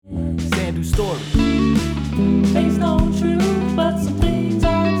Sandu stories. Based on truth, but some things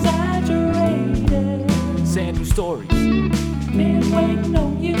are exaggerated. Sandu stories. Been waiting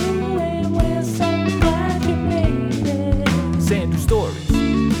on you, and we're so glad you made it. Sandu stories.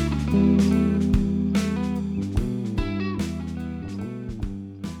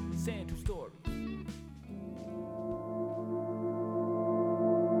 Sandu stories.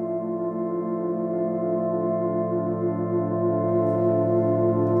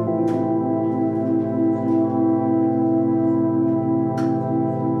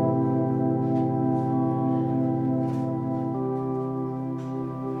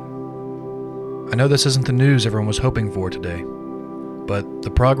 I know this isn't the news everyone was hoping for today, but the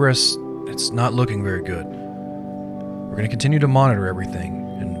progress, it's not looking very good. We're going to continue to monitor everything,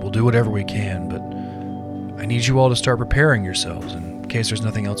 and we'll do whatever we can, but I need you all to start preparing yourselves in case there's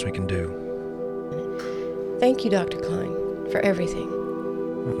nothing else we can do. Thank you, Dr. Klein, for everything.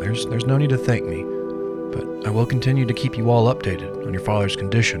 Well, there's no need to thank me, but I will continue to keep you all updated on your father's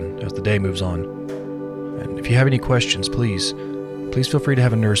condition as the day moves on. And if you have any questions, please feel free to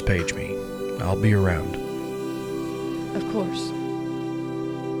have a nurse page me. I'll be around. Of course.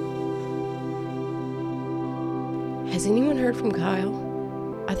 Has anyone heard from Kyle?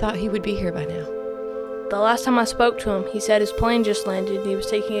 I thought he would be here by now. The last time I spoke to him, he said his plane just landed and he was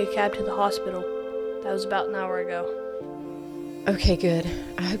taking a cab to the hospital. That was about an hour ago. Okay, good.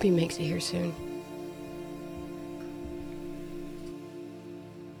 I hope he makes it here soon.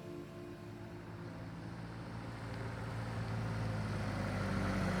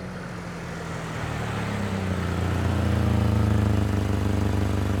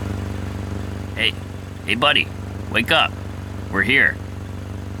 Hey buddy, wake up. We're here.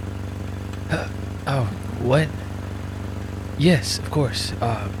 Oh, what? Yes, of course.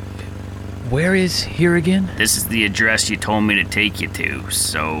 Where is here again? This is the address you told me to take you to,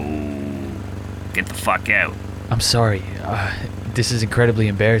 so get the fuck out. I'm sorry. This is incredibly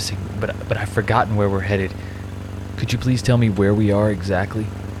embarrassing, but I've forgotten where we're headed. Could you please tell me where we are exactly?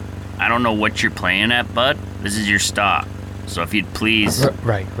 I don't know what you're playing at, bud. This is your stop. So if you'd please...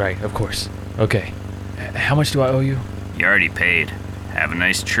 Right, of course. Okay. How much do I owe you? You already paid. Have a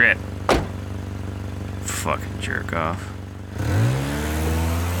nice trip. Fucking jerk off.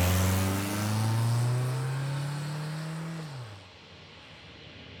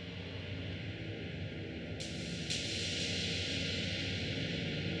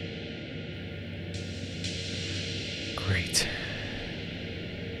 Great.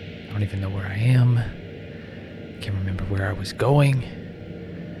 I don't even know where I am. Can't remember where I was going.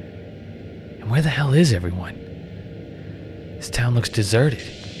 And where the hell is everyone? This town looks deserted.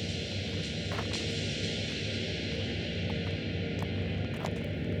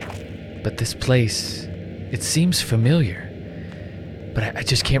 But this place, it seems familiar. But I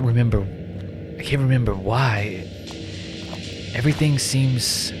just can't remember. I can't remember why. Everything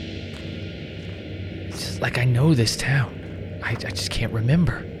seems... It's just like I know this town. I just can't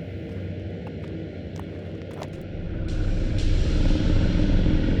remember.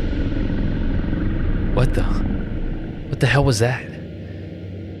 What the hell was that?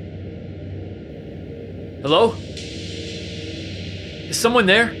 Hello? Is someone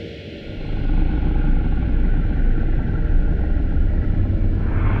there?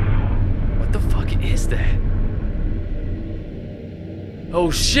 What the fuck is that? Oh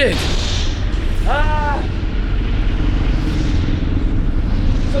shit! Ah!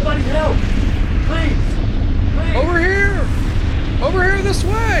 Somebody help! Please! Over here! Over here this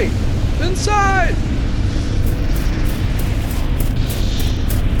way! Inside!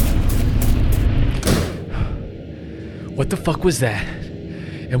 What the fuck was that?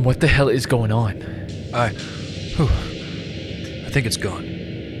 And what the hell is going on? I think it's gone.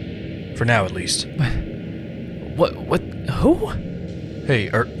 For now, at least. What, who? Hey,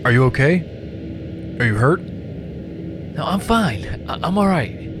 are you okay? Are you hurt? No, I'm fine. I'm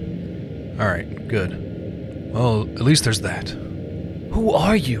alright. Alright, good. Well, at least there's that. Who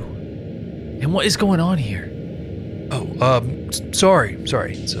are you? And what is going on here? Oh, sorry.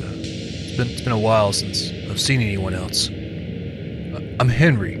 It's been a while since I've seen anyone else. I'm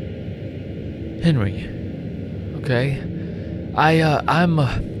Henry. Henry. Okay. I'm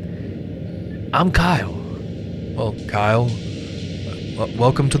Kyle. Well, Kyle,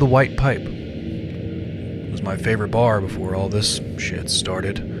 welcome to the White Pipe. It was my favorite bar before all this shit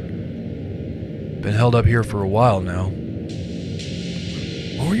started. Been held up here for a while now.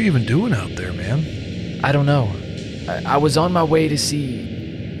 What were you even doing out there, man? I don't know. I was on my way to see...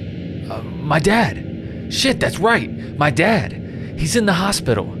 my dad. Shit, that's right. My dad. He's in the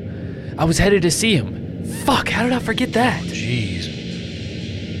hospital. I was headed to see him. Fuck, how did I forget that? Jeez.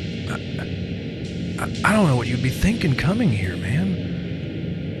 I don't know what you'd be thinking coming here,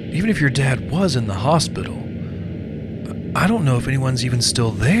 man. Even if your dad was in the hospital, I don't know if anyone's even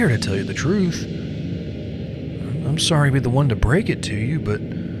still there, to tell you the truth. I'm sorry to be the one to break it to you, but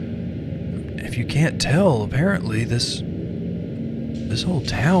if you can't tell, apparently this whole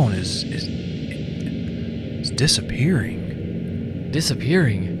town is disappearing.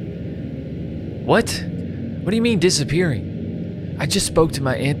 Disappearing? What? What do you mean disappearing? I just spoke to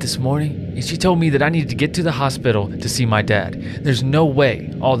my aunt this morning, and she told me that I needed to get to the hospital to see my dad. There's no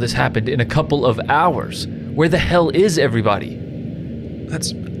way all this happened in a couple of hours. Where the hell is everybody?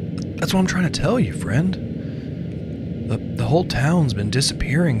 That's what I'm trying to tell you, friend. The whole town's been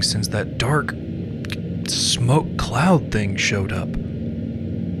disappearing since that dark smoke cloud thing showed up.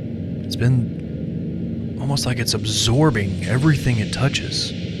 It's been almost like it's absorbing everything it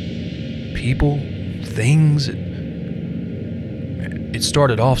touches. People, things. It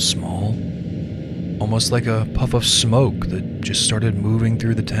started off small, almost like a puff of smoke that just started moving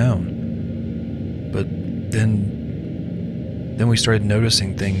through the town. But then we started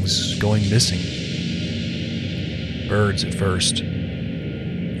noticing things going missing. Birds at first.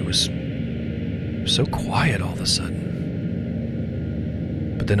 It was so quiet all of a sudden.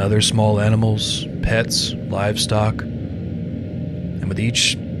 But then other small animals, pets, livestock. And with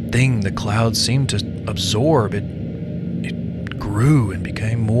each thing the clouds seemed to absorb, it grew and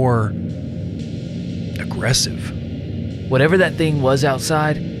became more aggressive. Whatever that thing was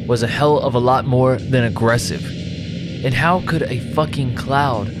outside was a hell of a lot more than aggressive. And how could a fucking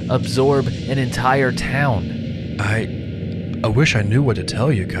cloud absorb an entire town? I wish I knew what to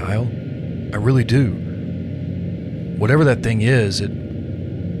tell you, Kyle. I really do. Whatever that thing is, it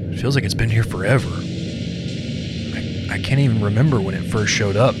feels like it's been here forever. I can't even remember when it first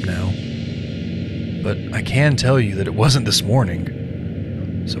showed up now. But I can tell you that it wasn't this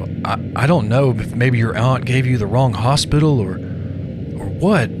morning. So I don't know if maybe your aunt gave you the wrong hospital or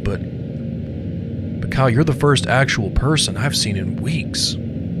what, but Kyle, you're the first actual person I've seen in weeks.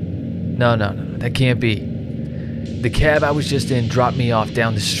 No, that can't be. The cab I was just in dropped me off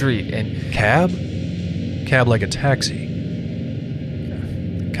down the street and... Cab? Cab like a taxi.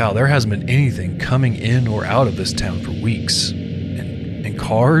 Kyle, there hasn't been anything coming in or out of this town for weeks. And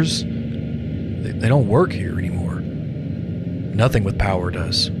cars? They don't work here anymore. Nothing with power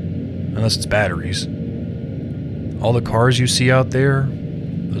does. Unless it's batteries. All the cars you see out there,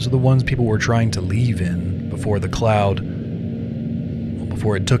 those are the ones people were trying to leave in before the cloud... Well,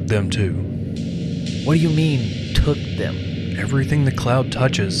 before it took them too. What do you mean, took them? Everything the cloud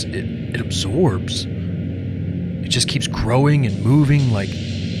touches, it absorbs. It just keeps growing and moving like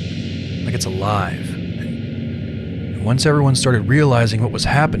it's alive. And once everyone started realizing what was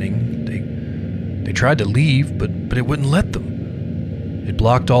happening, they tried to leave, but it wouldn't let them. It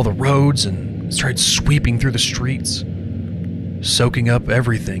blocked all the roads and started sweeping through the streets, soaking up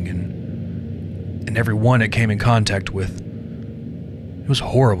everything and everyone it came in contact with. It was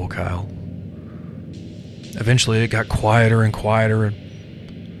horrible, Kyle. Eventually, it got quieter and quieter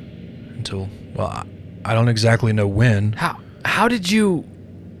until, well, I don't exactly know when. How did you...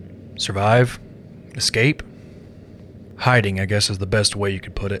 Survive? Escape? Hiding, I guess, is the best way you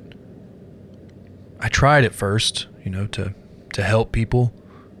could put it. I tried at first, to help people,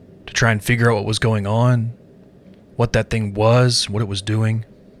 to try and figure out what was going on, what that thing was, what it was doing.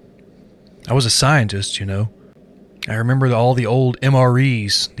 I was a scientist, I remember all the old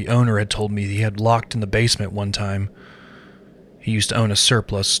MREs the owner had told me he had locked in the basement one time. He used to own a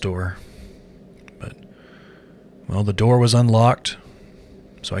surplus store. But, well, the door was unlocked,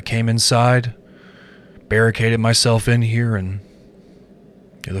 so I came inside, barricaded myself in here, and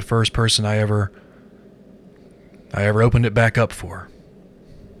you're the first person I ever opened it back up for.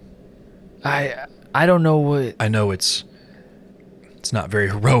 I don't know what... I know it's not very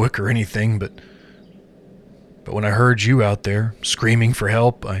heroic or anything, but when I heard you out there screaming for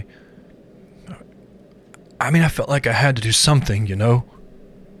help, I felt like I had to do something, Well,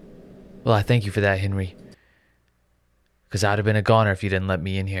 I thank you for that, Henry. Because I'd have been a goner if you didn't let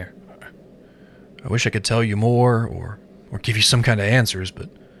me in here. I wish I could tell you more or give you some kind of answers, but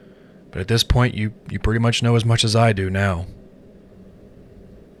at this point, you pretty much know as much as I do now.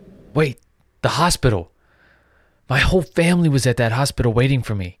 Wait, the hospital. My whole family was at that hospital waiting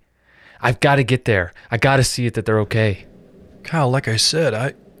for me. I've got to get there. I got to see it that they're okay. Kyle, like I said,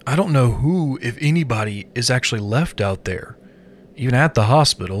 I don't know who, if anybody, is actually left out there. Even at the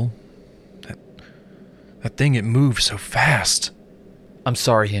hospital. That thing, it moved so fast. I'm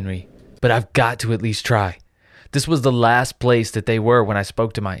sorry, Henry, but I've got to at least try. This was the last place that they were when I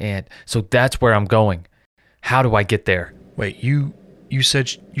spoke to my aunt, so that's where I'm going. How do I get there? Wait, you You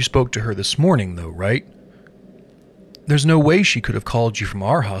said you spoke to her this morning, though, right? There's no way she could have called you from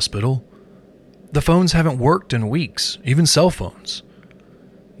our hospital. The phones haven't worked in weeks, even cell phones.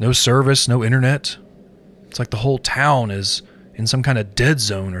 No service, no internet. It's like the whole town is in some kind of dead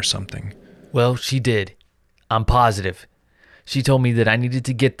zone or something. Well, she did. I'm positive. She told me that I needed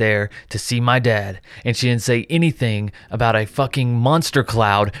to get there to see my dad, and she didn't say anything about a fucking monster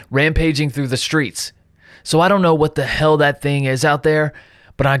cloud rampaging through the streets. So I don't know what the hell that thing is out there,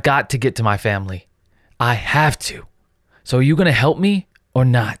 but I got to get to my family. I have to. So are you going to help me or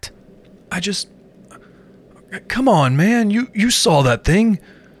not? Come on, man. You saw that thing.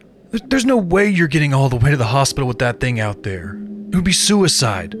 There's no way you're getting all the way to the hospital with that thing out there. It would be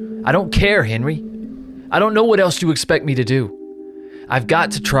suicide. I don't care, Henry. I don't know what else you expect me to do. I've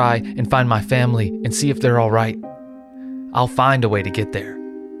got to try and find my family and see if they're all right. I'll find a way to get there.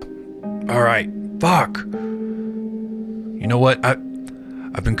 All right. Fuck. You know what?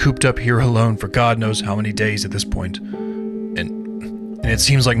 I've been cooped up here alone for God knows how many days at this point. And it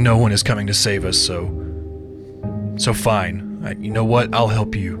seems like no one is coming to save us, so fine. You know what? I'll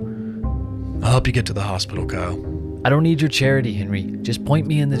help you. I'll help you get to the hospital, Kyle. I don't need your charity, Henry. Just point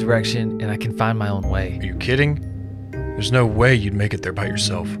me in the direction and I can find my own way. Are you kidding? There's no way you'd make it there by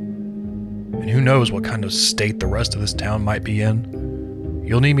yourself. And who knows what kind of state the rest of this town might be in.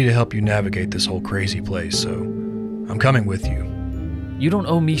 You'll need me to help you navigate this whole crazy place, so I'm coming with you. You don't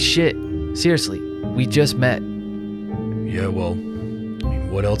owe me shit. Seriously, we just met. Yeah, well,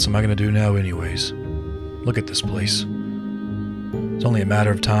 what else am I gonna do now anyways? Look at this place. It's only a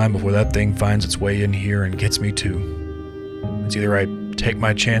matter of time before that thing finds its way in here and gets me too. It's either I take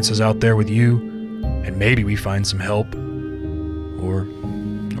my chances out there with you, and maybe we find some help, or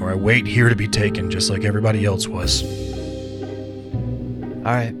I wait here to be taken just like everybody else was.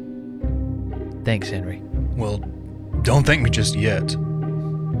 All right. Thanks, Henry. Well, don't thank me just yet.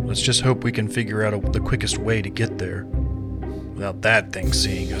 Let's just hope we can figure out the quickest way to get there without that thing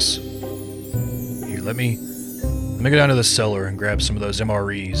seeing us. Here, let me go down to the cellar and grab some of those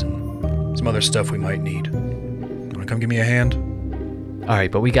MREs and some other stuff we might need. You wanna come give me a hand? All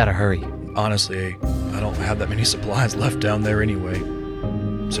right, but we gotta hurry. Honestly, I don't have that many supplies left down there anyway.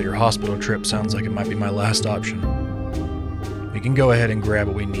 So your hospital trip sounds like it might be my last option. We can go ahead and grab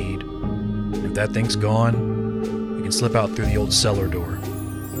what we need. If that thing's gone, we can slip out through the old cellar door.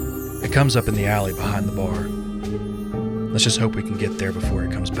 It comes up in the alley behind the bar. Let's just hope we can get there before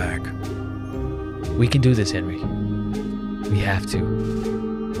it comes back. We can do this, Henry. We have to.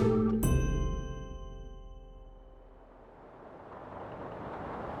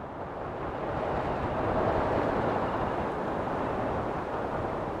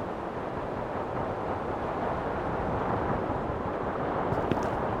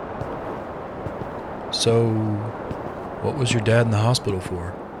 So, what was your dad in the hospital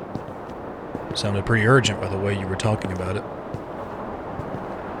for? Sounded pretty urgent by the way you were talking about it.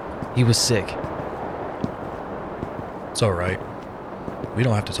 He was sick. It's alright. We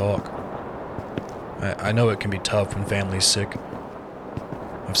don't have to talk. I know it can be tough when family's sick.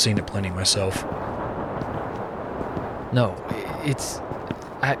 I've seen it plenty myself. No,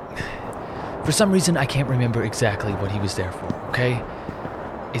 for some reason I can't remember exactly what he was there for, okay?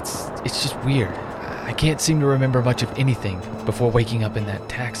 It's just weird. I can't seem to remember much of anything before waking up in that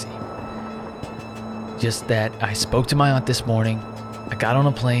taxi. Just that I spoke to my aunt this morning, I got on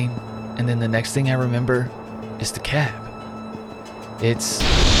a plane, and then the next thing I remember is the cab. It's...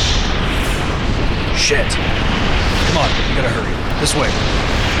 Shit! Come on, we gotta hurry. This way.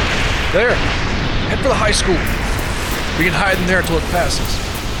 There! Head for the high school. We can hide in there until it passes.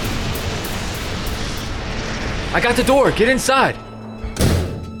 I got the door, get inside!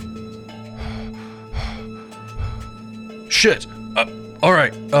 Shit!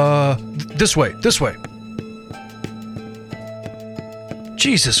 Alright, this way.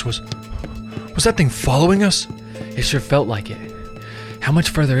 Jesus, was that thing following us? It sure felt like it. How much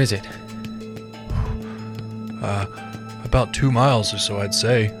further is it? About 2 miles or so, I'd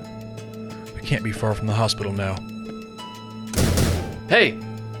say. We can't be far from the hospital now. Hey!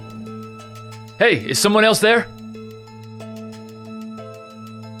 Hey, is someone else there?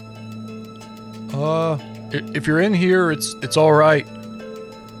 If you're in here, it's all right.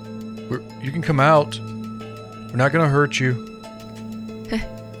 You can come out. We're not gonna hurt you.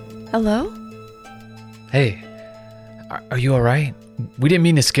 Hello? Hey, are you all right? We didn't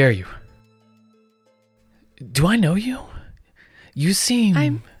mean to scare you. Do I know you? You seem...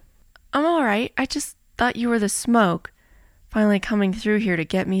 I'm all right. I just thought you were the smoke, finally coming through here to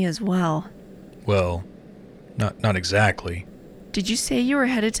get me as well. Well, not exactly. Did you say you were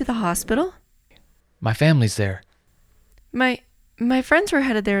headed to the hospital? My family's there. My My friends were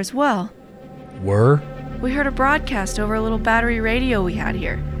headed there as well. Were? We heard a broadcast over a little battery radio we had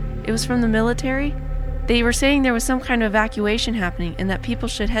here. It was from the military. They were saying there was some kind of evacuation happening and that people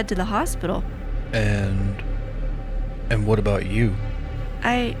should head to the hospital. And what about you?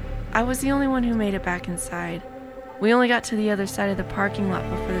 I was the only one who made it back inside. We only got to the other side of the parking lot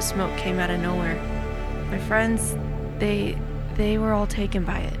before the smoke came out of nowhere. My friends, they were all taken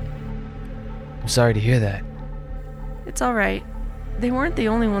by it. I'm sorry to hear that. It's all right. They weren't the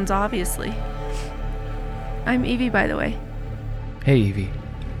only ones, obviously. I'm Evie, by the way. Hey, Evie.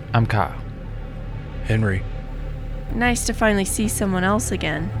 I'm Kyle. Henry, Nice to finally see someone else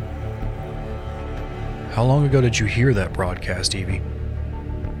again. how long ago did you hear that broadcast, Evie?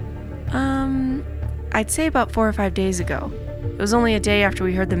 I'd say about 4 or 5 days ago. It was only a day after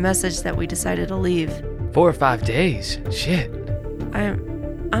we heard the message that we decided to leave. 4 or 5 days? Shit.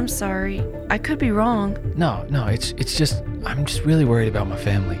 I'm sorry. I could be wrong. No, it's just, I'm just really worried about my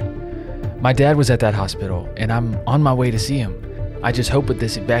family. My dad was at that hospital, and I'm on my way to see him. I just hope with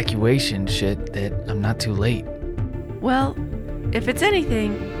this evacuation shit that I'm not too late. Well, if it's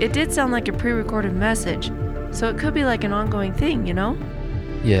anything, it did sound like a pre-recorded message, so it could be like an ongoing thing, you know?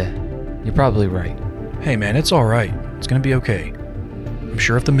 Yeah, you're probably right. Hey man, it's alright. It's gonna be okay. I'm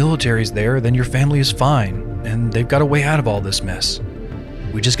sure if the military's there, then your family is fine, and they've got a way out of all this mess.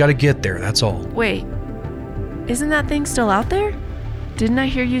 We just gotta get there, that's all. Wait, isn't that thing still out there? Didn't I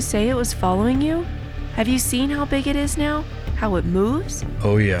hear you say it was following you? Have you seen how big it is now? How it moves?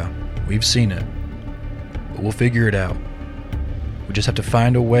 Oh yeah, we've seen it. But we'll figure it out. We just have to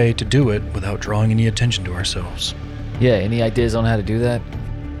find a way to do it without drawing any attention to ourselves. Yeah, any ideas on how to do that?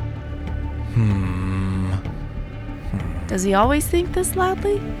 Does he always think this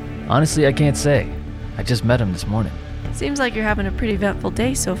loudly? Honestly, I can't say. I just met him this morning. Seems like you're having a pretty eventful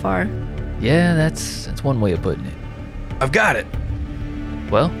day so far. Yeah, that's one way of putting it. I've got it!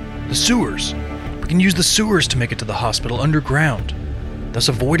 Well, The sewers! We can use the sewers to make it to the hospital underground, thus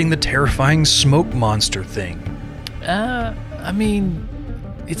avoiding the terrifying smoke monster thing. I mean,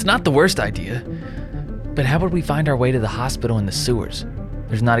 it's not the worst idea. But how would we find our way to the hospital in the sewers?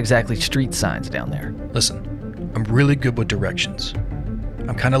 There's not exactly street signs down there. Listen, I'm really good with directions.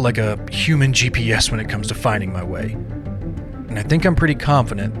 I'm kind of like a human GPS when it comes to finding my way. And I think I'm pretty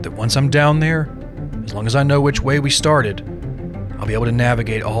confident that once I'm down there, as long as I know which way we started, I'll be able to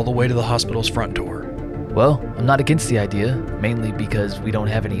navigate all the way to the hospital's front door. Well, I'm not against the idea, mainly because we don't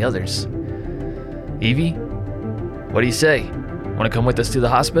have any others. Evie, what do you say? Want to come with us to the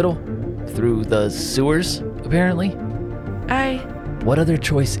hospital? Through the sewers, apparently? What other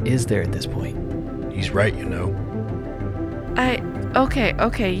choice is there at this point? He's right, you know.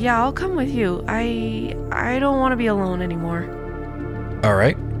 Okay, yeah, I'll come with you. I don't want to be alone anymore. All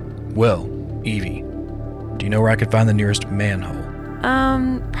right. Well, Evie, do you know where I could find the nearest manhole?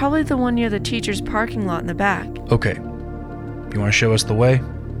 Probably the one near the teacher's parking lot in the back. Okay. You want to show us the way?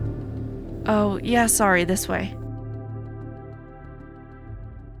 Oh, yeah, sorry, this way.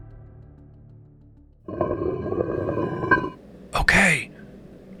 Okay.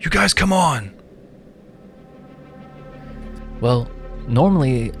 You guys come on. Well,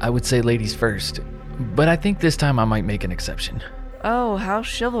 normally I would say ladies first, but I think this time I might make an exception. Oh, how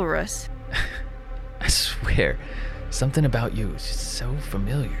chivalrous. I swear, something about you is just so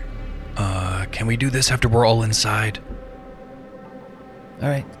familiar. Can we do this after we're all inside? All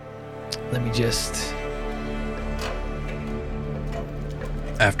right, let me just...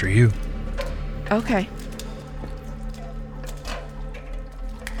 After you. Okay.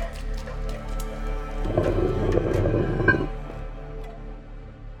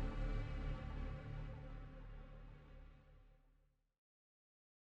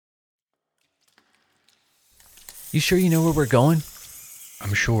 You sure you know where we're going?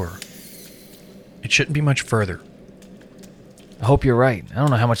 I'm sure. It shouldn't be much further. I hope you're right. I don't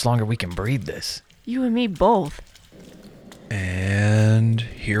know how much longer we can breathe this. You and me both. And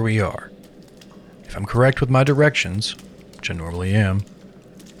here we are. If I'm correct with my directions, which I normally am,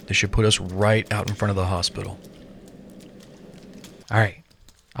 this should put us right out in front of the hospital. All right,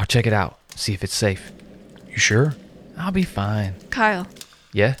 I'll check it out, see if it's safe. You sure? I'll be fine. Kyle,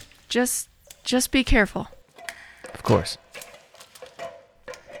 Yeah? just be careful. Of course.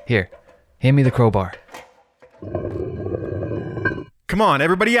 Here, hand me the crowbar. Come on,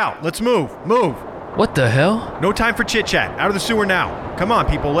 everybody out. Let's move. Move. What the hell? No time for chit-chat. Out of the sewer now. Come on,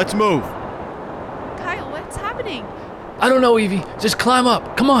 people. Let's move. Kyle, what's happening? I don't know, Evie. Just climb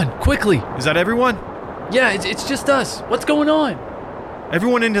up. Come on, quickly. Is that everyone? Yeah, it's just us. What's going on?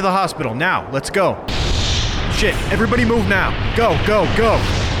 Everyone into the hospital now. Let's go. Shit. Everybody move now. Go, go, go.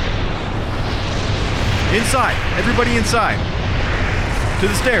 Inside. Everybody inside. To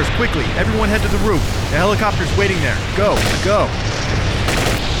the stairs, quickly. Everyone head to the roof. The helicopter's waiting there. Go, go.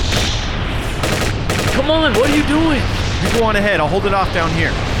 Come on, what are you doing? You go on ahead. I'll hold it off down here.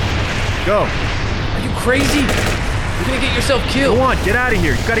 Go. Are you crazy? You're gonna get yourself killed. Go on, get out of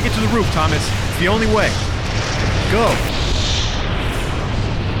here. You gotta get to the roof, Thomas. It's the only way. Go.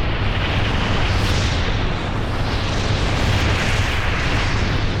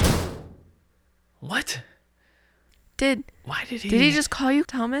 What? Why did he? Did he just call you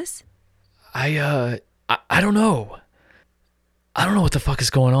Thomas? I don't know. I don't know what the fuck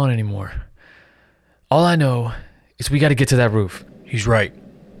is going on anymore. All I know is we gotta get to that roof. He's right.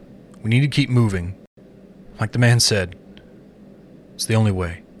 We need to keep moving. Like the man said, it's the only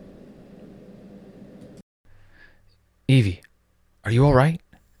way. Evie, are you alright?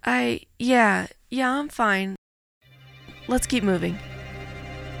 Yeah, I'm fine. Let's keep moving.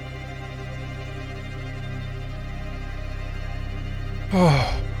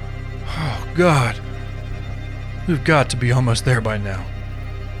 Oh, God. We've got to be almost there by now.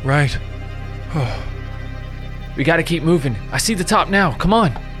 Right? Oh. We gotta keep moving. I see the top now. Come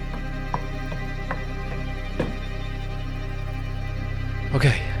on.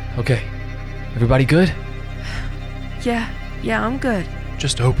 Okay. Everybody good? Yeah, I'm good.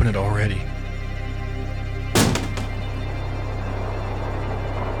 Just open it already.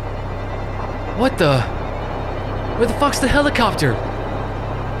 What the? Where the fuck's the helicopter?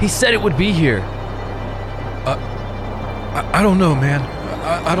 He said it would be here. I don't know, man.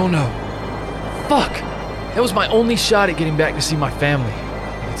 I don't know. Fuck! That was my only shot at getting back to see my family.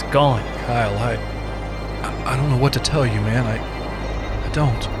 It's gone. Kyle, I don't know what to tell you, man. I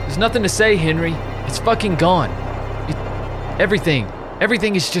don't. There's nothing to say, Henry. It's fucking gone. Everything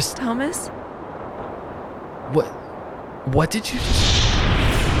is just... Thomas? What did you just...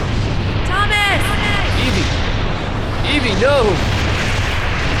 Thomas! Evie, no!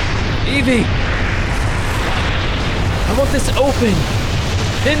 Evie! I want this open!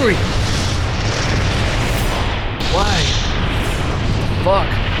 Henry! Why? Fuck.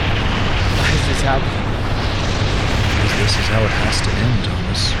 Why is this happening? Because this is how it has to end,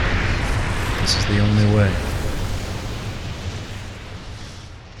 Thomas. This is the only way.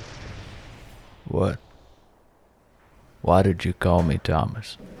 What? Why did you call me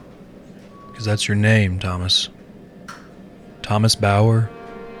Thomas? Because that's your name, Thomas. Thomas Bauer?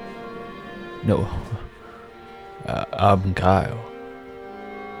 No. I'm Kyle.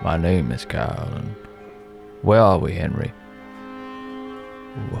 My name is Kyle, and where are we, Henry?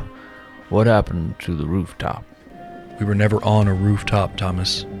 What happened to the rooftop? We were never on a rooftop,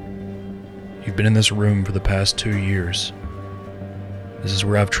 Thomas. You've been in this room for the past 2 years. This is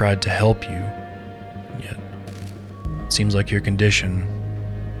where I've tried to help you. Yet, it seems like your condition...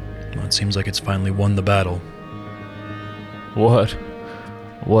 Well, it seems like it's finally won the battle. What?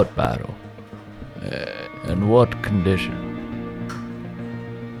 What battle? And what condition?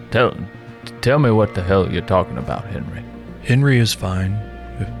 Tell me what the hell you're talking about, Henry. Henry is fine,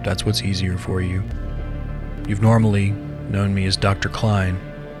 if that's what's easier for you. You've normally known me as Dr. Klein,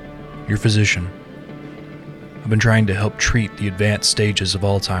 your physician. I've been trying to help treat the advanced stages of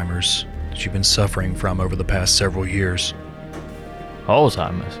Alzheimer's that you've been suffering from over the past several years.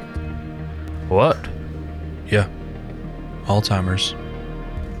 Alzheimer's? What? Yeah, Alzheimer's.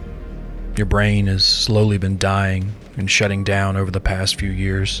 Your brain has slowly been dying and shutting down over the past few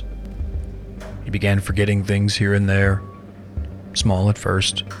years. You began forgetting things here and there, small at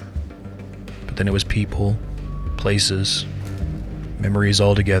first, but then it was people, places, memories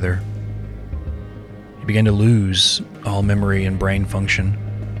altogether. You began to lose all memory and brain function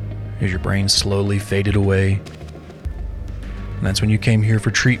as your brain slowly faded away. And that's when you came here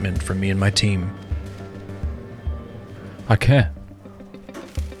for treatment from me and my team. I can't.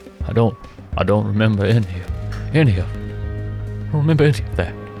 I don't remember any of it. I don't remember any of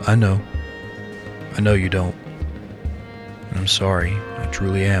that. I know you don't. And I'm sorry, I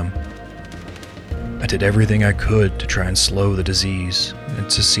truly am. I did everything I could to try and slow the disease and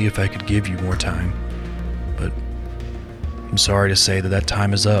to see if I could give you more time. But I'm sorry to say that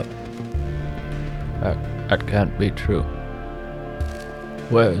time is up. That can't be true.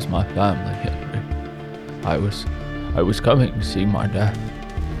 Where is my family, Henry? I was coming to see my dad.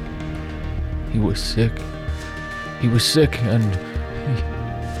 He was sick. And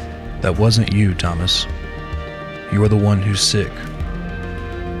That wasn't you, Thomas. You are the one who's sick.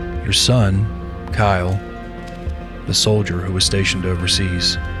 Your son, Kyle, the soldier who was stationed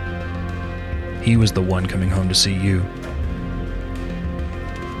overseas, he was the one coming home to see you.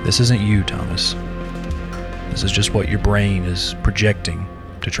 This isn't you, Thomas. This is just what your brain is projecting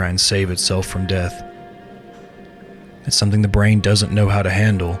to try and save itself from death. It's something the brain doesn't know how to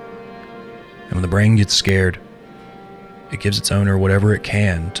handle. And when the brain gets scared, it gives its owner whatever it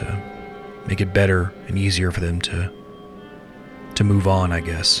can to make it better and easier for them to move on, I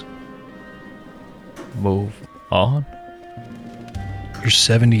guess. Move on? You're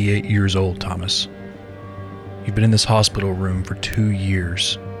 78 years old, Thomas. You've been in this hospital room for 2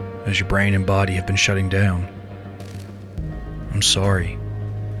 years as your brain and body have been shutting down. I'm sorry.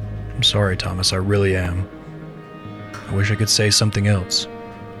 I'm sorry, Thomas, I really am. I wish I could say something else.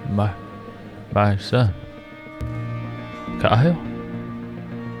 My son. Kyle?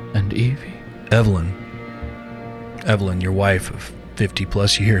 And Evie? Evelyn, your wife of 50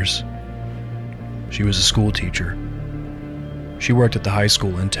 plus years. She was a school teacher. She worked at the high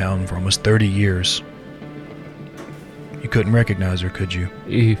school in town for almost 30 years. You couldn't recognize her, could you?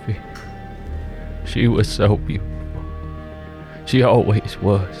 Evie. She was so beautiful. She always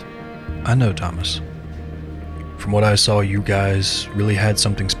was. I know, Thomas. From what I saw, you guys really had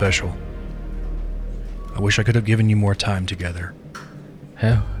something special. I wish I could have given you more time together.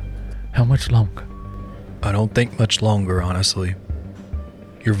 How much longer? I don't think much longer, honestly.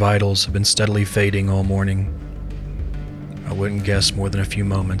 Your vitals have been steadily fading all morning. I wouldn't guess more than a few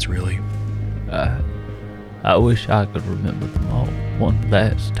moments, really. I wish I could remember them all one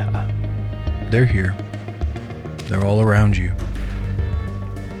last time. They're here. They're all around you.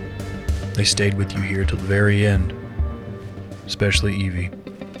 They stayed with you here till the very end. Especially Evie.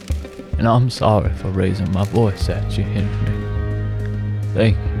 And I'm sorry for raising my voice at you, Henry.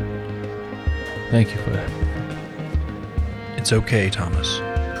 Thank you. Thank you for that. It's okay, Thomas.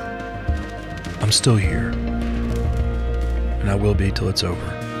 I'm still here. And I will be till it's over.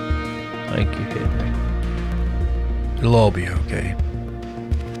 Thank you, Henry. It'll all be okay.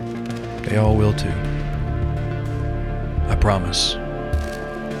 They all will too. I promise.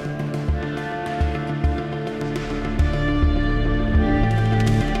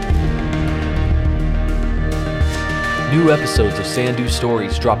 New episodes of Sandu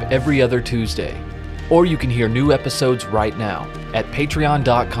Stories drop every other Tuesday. Or you can hear new episodes right now at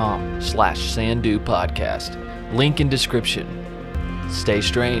patreon.com/Sandu Podcast. Link in description. Stay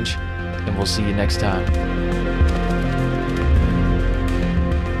strange, and we'll see you next time.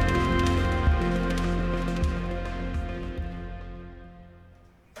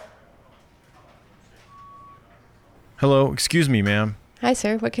 Hello, excuse me, ma'am. Hi,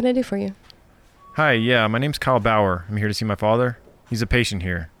 sir. What can I do for you? Hi, yeah, my name's Kyle Bauer. I'm here to see my father. He's a patient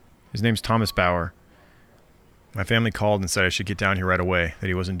here. His name's Thomas Bauer. My family called and said I should get down here right away, that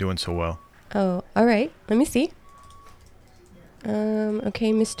he wasn't doing so well. Oh, all right. Let me see.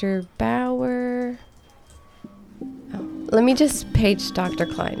 Okay, Mr. Bauer. Oh, let me just page Dr.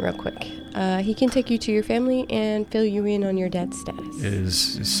 Klein real quick. He can take you to your family and fill you in on your dad's status.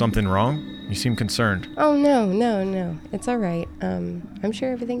 Is something wrong? You seem concerned. Oh, no. It's all right. I'm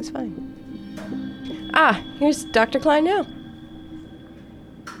sure everything's fine. Here's Dr. Klein now.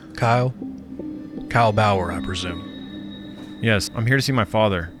 Kyle Bauer, I presume. Yes, I'm here to see my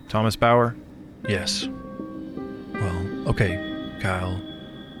father. Thomas Bauer? Yes. Well, okay, Kyle.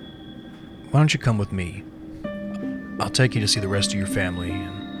 Why don't you come with me? I'll take you to see the rest of your family,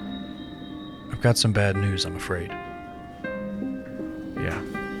 and I've got some bad news, I'm afraid. Yeah.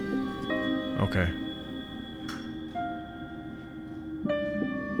 Okay.